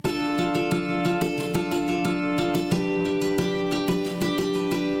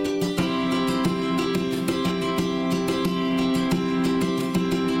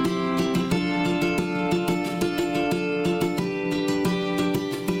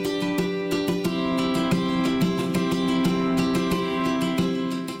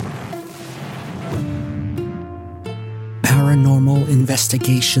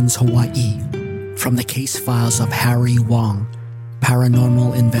Investigations Hawaii, from the case files of Harry Wong,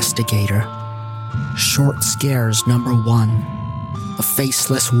 paranormal investigator. Short Scares number 1, The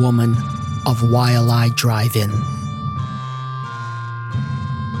Faceless Woman of Waialae Drive-In.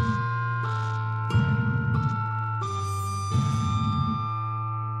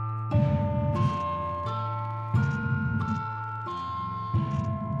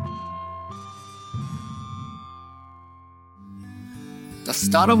 The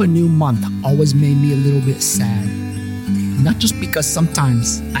start of a new month always made me a little bit sad. Not just because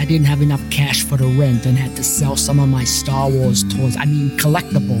sometimes I didn't have enough cash for the rent and had to sell some of my Star Wars toys,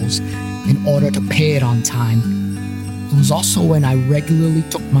 collectibles, in order to pay it on time. It was also when I regularly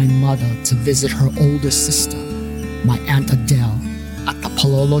took my mother to visit her older sister, my Aunt Adele, at the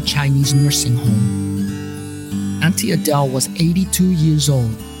Palolo Chinese nursing home. Auntie Adele was 82 years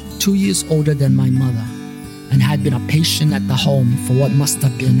old, 2 years older than my mother, and had been a patient at the home for what must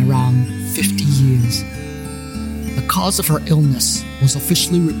have been around 50 years. The cause of her illness was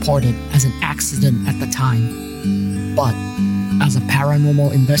officially reported as an accident at the time. But as a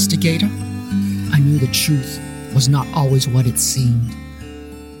paranormal investigator, I knew the truth was not always what it seemed.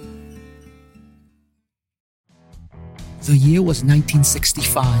 The year was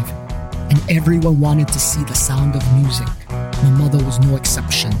 1965, and everyone wanted to see The Sound of Music. My mother was no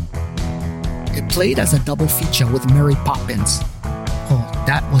exception. It played as a double feature with Mary Poppins. Oh,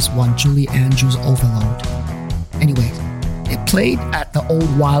 that was one Julie Andrews overload. Anyway, it played at the old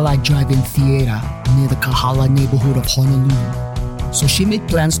Waialae Drive-In Theater near the Kahala neighborhood of Honolulu. So she made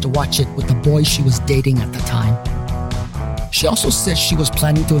plans to watch it with the boy she was dating at the time. She also said she was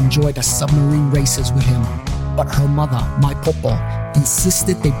planning to enjoy the submarine races with him, but her mother, my Popo,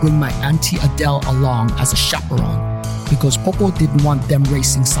 insisted they bring my Auntie Adele along as a chaperone because Popo didn't want them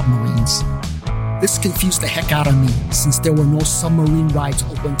racing submarines. This confused the heck out of me since there were no submarine rides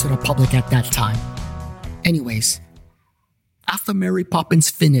open to the public at that time. Anyways, after Mary Poppins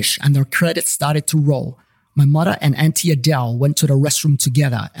finished and their credits started to roll, my mother and Auntie Adele went to the restroom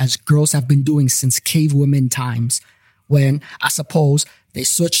together as girls have been doing since cavewomen times, when, I suppose, they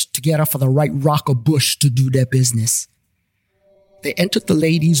searched together for the right rock or bush to do their business. They entered the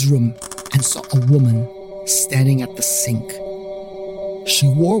ladies' room and saw a woman standing at the sink. She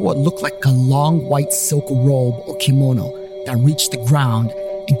wore what looked like a long white silk robe or kimono that reached the ground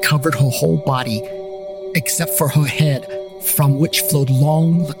and covered her whole body, except for her head, from which flowed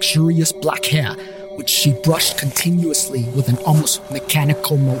long, luxurious black hair, which she brushed continuously with an almost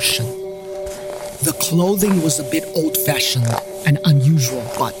mechanical motion. The clothing was a bit old-fashioned and unusual,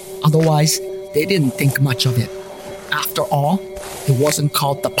 but otherwise, they didn't think much of it. After all, it wasn't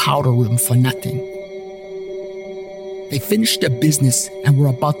called the powder room for nothing. They finished their business and were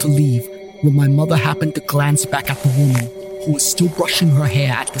about to leave when my mother happened to glance back at the woman who was still brushing her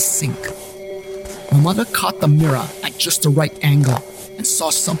hair at the sink. My mother caught the mirror at just the right angle and saw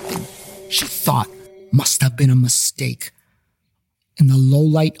something she thought must have been a mistake. In the low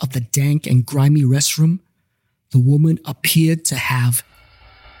light of the dank and grimy restroom, the woman appeared to have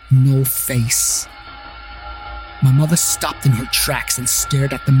no face. My mother stopped in her tracks and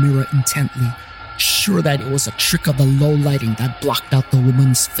stared at the mirror intently, sure that it was a trick of the low lighting that blocked out the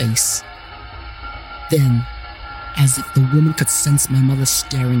woman's face. Then, as if the woman could sense my mother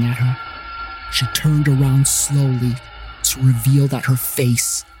staring at her, she turned around slowly to reveal that her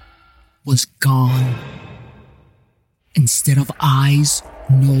face was gone. Instead of eyes,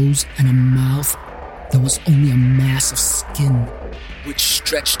 nose, and a mouth, there was only a mass of skin which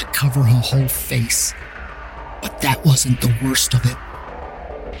stretched to cover her whole face. But that wasn't the worst of it.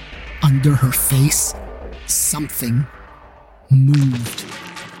 Under her face, something moved.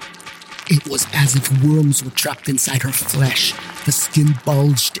 It was as if worms were trapped inside her flesh. The skin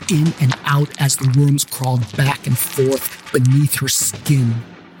bulged in and out as the worms crawled back and forth beneath her skin.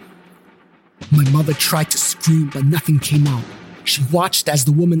 My mother tried to scream, but nothing came out. She watched as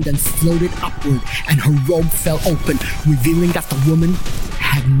the woman then floated upward and her robe fell open, revealing that the woman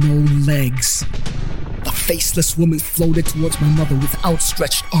had no legs. The faceless woman floated towards my mother with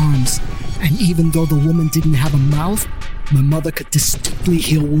outstretched arms, and even though the woman didn't have a mouth, my mother could distinctly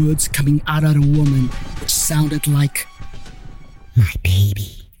hear words coming out of the woman, which sounded like, "My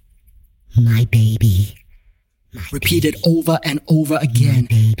baby, my baby," repeated over and over again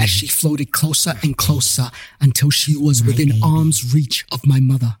as she floated closer and closer until she was within arm's reach of my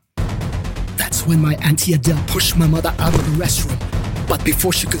mother. That's when my Auntie Adele pushed my mother out of the restroom, but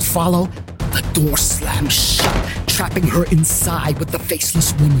before she could follow, the door slammed shut, trapping her inside with the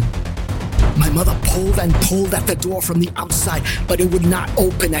faceless woman. My mother pulled and pulled at the door from the outside, but it would not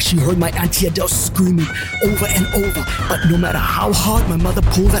open as she heard my Auntie Adele screaming over and over. But no matter how hard my mother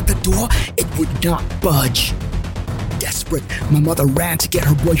pulled at the door, it would not budge. Desperate, my mother ran to get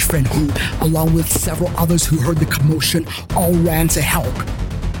her boyfriend who, along with several others who heard the commotion, all ran to help.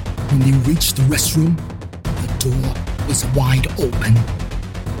 When they reached the restroom, the door was wide open.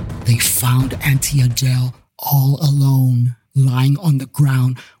 They found Auntie Adele all alone, lying on the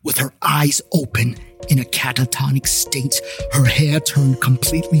ground with her eyes open in a catatonic state, her hair turned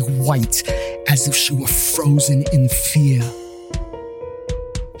completely white as if she were frozen in fear.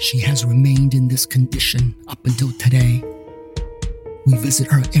 She has remained in this condition up until today. We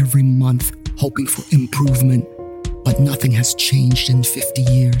visit her every month, hoping for improvement, but nothing has changed in 50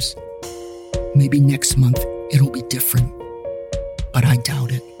 years. Maybe next month it'll be different, but I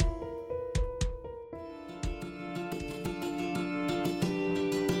doubt it.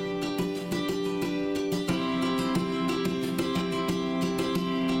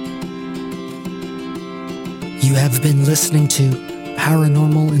 You have been listening to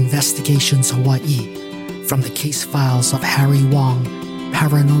Paranormal Investigations Hawaii from the case files of Harry Wong,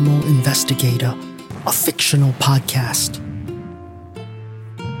 Paranormal Investigator, a fictional podcast.